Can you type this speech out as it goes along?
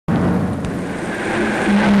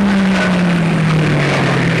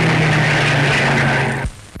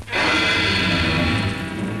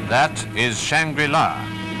That is Shangri-La,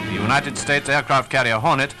 the United States aircraft carrier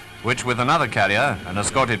Hornet, which with another carrier and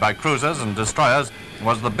escorted by cruisers and destroyers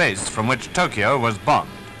was the base from which Tokyo was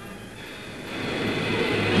bombed.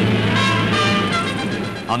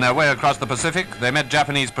 On their way across the Pacific, they met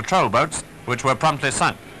Japanese patrol boats, which were promptly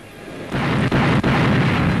sunk.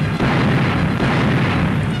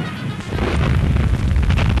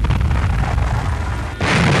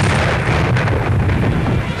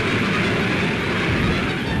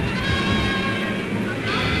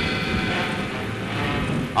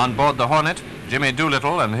 On board the Hornet, Jimmy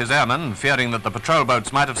Doolittle and his airmen, fearing that the patrol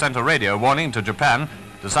boats might have sent a radio warning to Japan,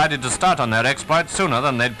 decided to start on their exploit sooner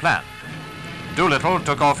than they'd planned. Doolittle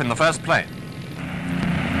took off in the first plane.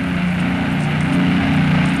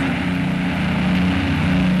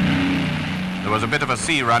 There was a bit of a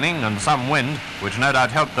sea running and some wind, which no doubt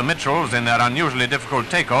helped the Mitchells in their unusually difficult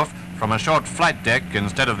takeoff from a short flight deck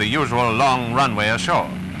instead of the usual long runway ashore.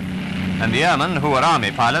 And the airmen, who were Army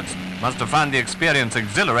pilots, must have found the experience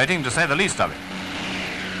exhilarating, to say the least of it.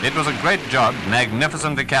 It was a great job,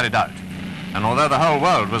 magnificently carried out. And although the whole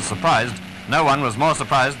world was surprised, no one was more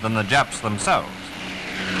surprised than the Japs themselves.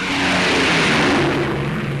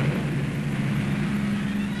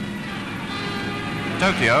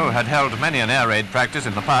 Tokyo had held many an air raid practice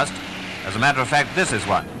in the past. As a matter of fact, this is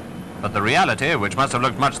one. But the reality, which must have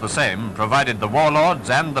looked much the same, provided the warlords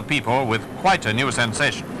and the people with quite a new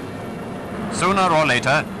sensation. Sooner or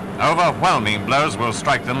later, overwhelming blows will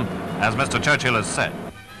strike them, as Mr. Churchill has said.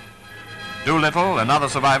 Doolittle and other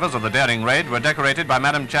survivors of the daring raid were decorated by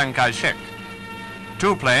Madame Chiang Kai-shek.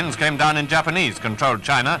 2 planes came down in Japanese-controlled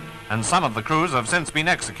China, and some of the crews have since been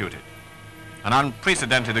executed. An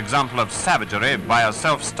unprecedented example of savagery by a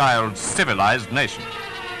self-styled civilized nation.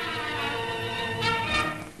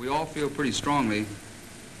 We all feel pretty strongly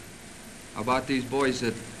about these boys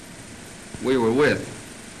that we were with.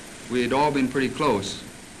 We had all been pretty close.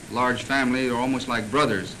 Large family, or almost like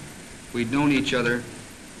brothers. We'd known each other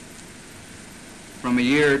from a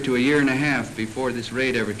year to a year and a half before this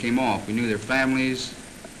raid ever came off. We knew their families,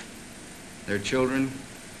 their children,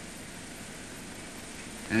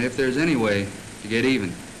 and if there's any way to get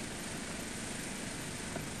even,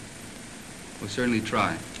 we'll certainly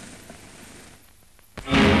try.